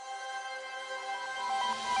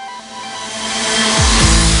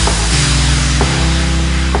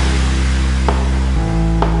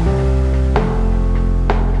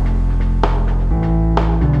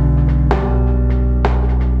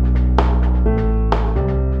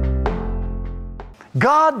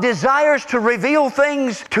God desires to reveal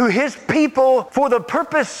things to His people for the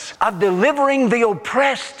purpose of delivering the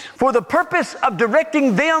oppressed, for the purpose of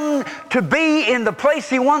directing them to be in the place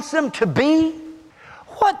He wants them to be.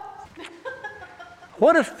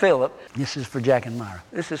 What if Philip, this is for Jack and Myra,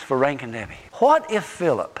 this is for Rank and Debbie. What if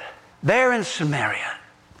Philip, there in Samaria,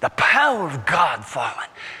 the power of God falling,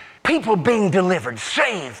 people being delivered,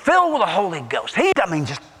 saved, filled with the Holy Ghost. He's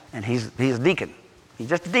a deacon. He's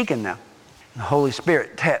just a deacon now. And the Holy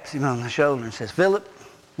Spirit taps him on the shoulder and says, Philip,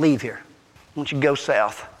 leave here. I want you to go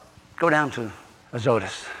south. Go down to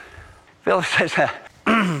Azotus. Philip says,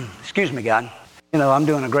 excuse me, God. I'm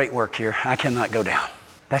doing a great work here. I cannot go down.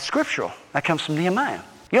 That's scriptural. That comes from Nehemiah.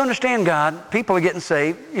 You understand, God, people are getting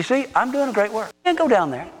saved. You see, I'm doing a great work. I can't go down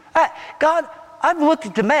there. God, I've looked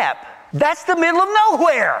at the map. That's the middle of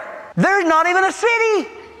nowhere. There's not even a city.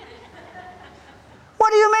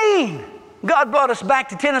 What do you mean? God brought us back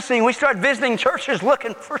to Tennessee and we started visiting churches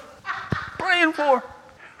looking for, praying for.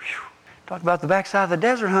 Talk about the backside of the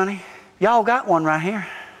desert, honey. Y'all got one right here.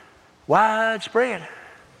 Widespread.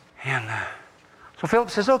 And so Philip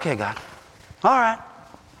says, okay, God. All right.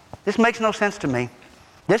 This makes no sense to me.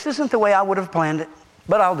 This isn't the way I would have planned it,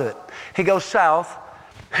 but I'll do it. He goes south.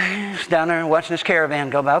 He's down there watching this caravan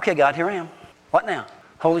go by. Okay, God, here I am. What now?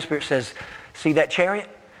 Holy Spirit says, see that chariot?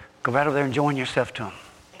 Go right over there and join yourself to him.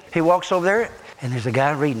 He walks over there, and there's a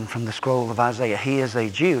guy reading from the scroll of Isaiah. He is a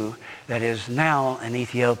Jew that is now an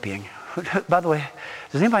Ethiopian. By the way,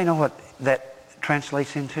 does anybody know what that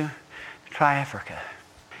translates into? Tri-Africa.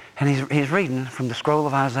 And he's reading from the scroll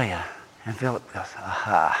of Isaiah. And Philip goes,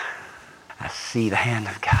 aha, I see the hand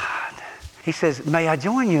of God. He says, may I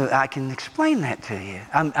join you? I can explain that to you.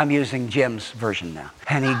 I'm using Jim's version now.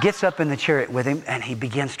 And he gets up in the chariot with him and he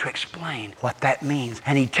begins to explain what that means.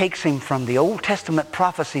 And he takes him from the Old Testament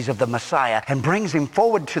prophecies of the Messiah and brings him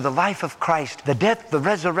forward to the life of Christ, the death, the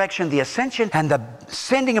resurrection, the ascension, and the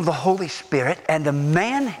sending of the Holy Spirit. And the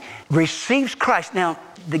man receives Christ. Now,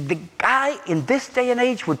 the guy in this day and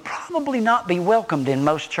age would probably not be welcomed in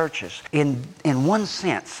most churches in one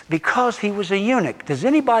sense because he was a eunuch. Does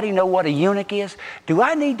anybody know what a eunuch is? Do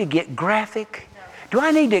I need to get graphic? Do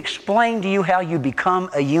I need to explain to you how you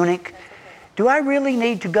become a eunuch? Do I really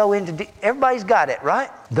need to go into... Everybody's got it,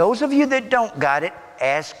 right? Those of you that don't got it,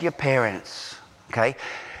 ask your parents, okay?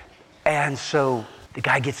 And so the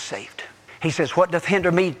guy gets saved. He says, what doth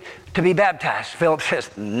hinder me to be baptized? Philip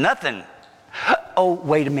says, nothing. Oh,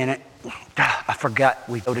 wait a minute. I forgot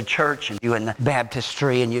we go to church and you're in the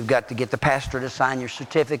baptistry and you've got to get the pastor to sign your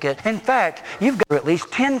certificate. In fact, you've got at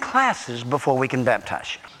least 10 classes before we can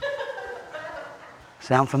baptize you.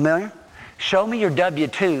 Sound familiar? Show me your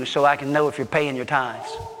W-2 so I can know if you're paying your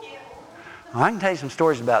tithes. Well, I can tell you some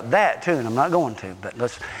stories about that too, and I'm not going to, but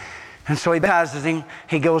let's... And so he baptizes him.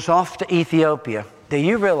 He goes off to Ethiopia. Do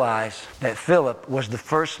you realize that Philip was the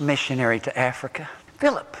first missionary to Africa?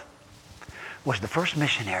 Philip was the first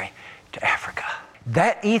missionary to Africa.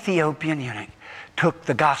 That Ethiopian eunuch took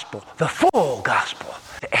the gospel, the full gospel,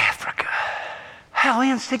 to Africa. How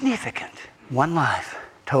insignificant. One life,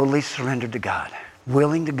 totally surrendered to God,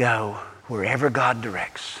 willing to go wherever God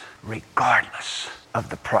directs, regardless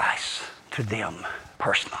of the price to them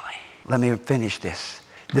personally. Let me finish this.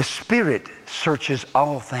 The Spirit searches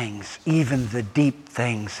all things, even the deep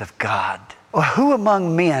things of God. Or who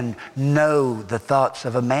among men know the thoughts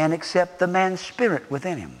of a man except the man's spirit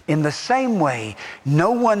within him? In the same way,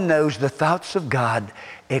 no one knows the thoughts of God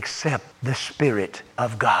except the Spirit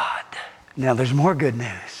of God. Now there's more good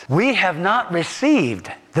news. We have not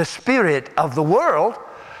received the spirit of the world.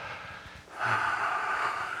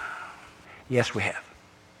 Yes, we have.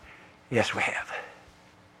 Yes, we have.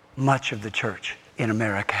 Much of the church in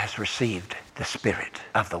America has received the spirit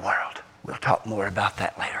of the world. We'll talk more about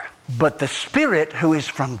that later. But the Spirit who is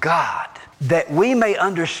from God, that we may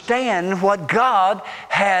understand what God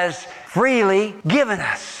has freely given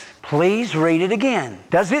us. Please read it again.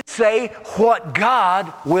 Does it say what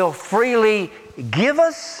God will freely give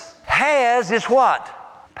us? Has is what?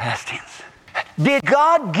 Past tense. Did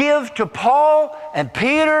God give to Paul and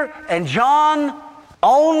Peter and John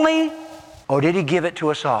only, or did He give it to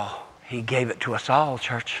us all? He gave it to us all,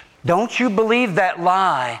 church. Don't you believe that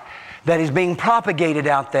lie that is being propagated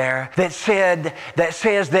out there that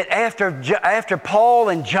says that after Paul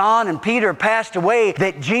and John and Peter passed away,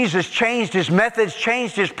 that Jesus changed His methods,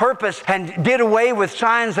 changed His purpose, and did away with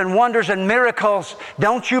signs and wonders and miracles.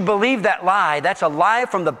 Don't you believe that lie? That's a lie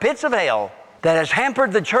from the pits of hell that has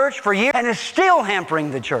hampered the church for years and is still hampering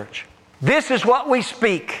the church. This is what we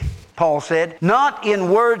speak. Paul said, not in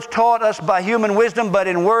words taught us by human wisdom, but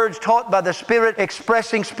in words taught by the Spirit,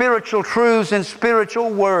 expressing spiritual truths in spiritual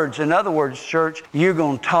words. In other words, church, you're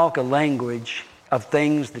going to talk a language of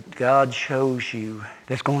things that God shows you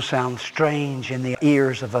that's going to sound strange in the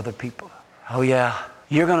ears of other people. Oh yeah,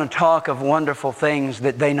 you're going to talk of wonderful things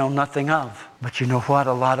that they know nothing of. But you know what?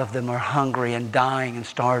 A lot of them are hungry and dying and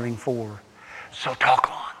starving for. So talk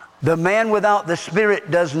on. The man without the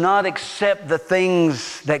Spirit does not accept the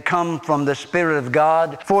things that come from the Spirit of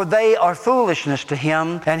God, for they are foolishness to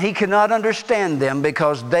him, and he cannot understand them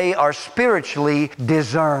because they are spiritually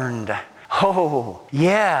discerned. Oh,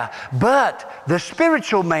 yeah. But the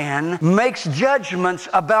spiritual man makes judgments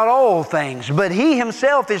about all things, but he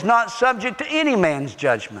himself is not subject to any man's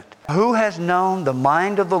judgment. Who has known the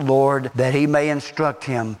mind of the Lord that he may instruct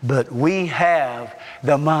him? But we have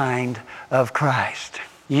the mind of Christ.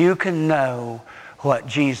 You can know what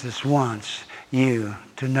Jesus wants you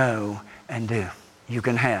to know and do. You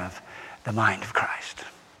can have the mind of Christ.